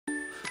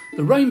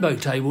The Rainbow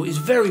Table is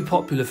very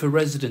popular for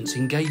residents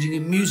engaging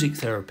in music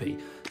therapy.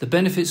 The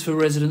benefits for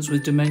residents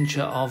with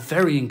dementia are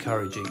very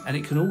encouraging, and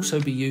it can also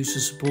be used to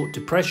support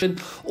depression,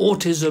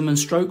 autism and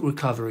stroke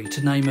recovery,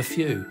 to name a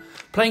few.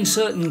 Playing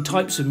certain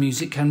types of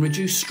music can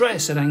reduce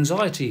stress and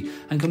anxiety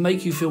and can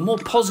make you feel more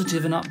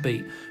positive and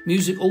upbeat.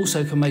 Music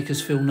also can make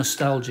us feel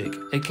nostalgic.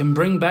 It can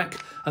bring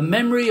back a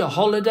memory, a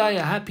holiday,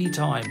 a happy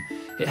time.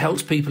 It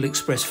helps people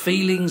express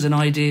feelings and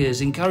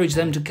ideas, encourage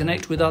them to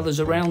connect with others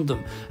around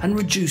them and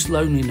reduce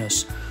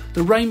loneliness.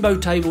 The Rainbow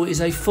Table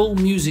is a full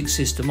music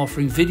system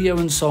offering video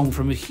and song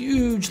from a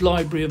huge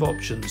library of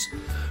options.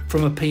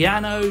 From a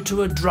piano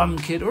to a drum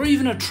kit or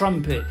even a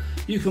trumpet,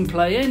 you can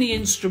play any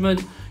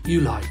instrument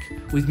you like.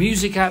 With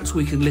music apps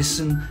we can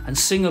listen and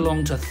sing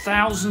along to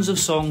thousands of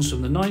songs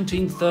from the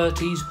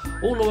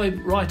 1930s all the way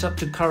right up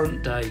to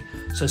current day.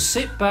 So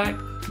sit back,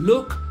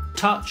 look,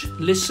 touch,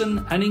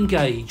 listen and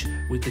engage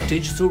with the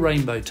digital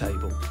Rainbow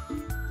Table.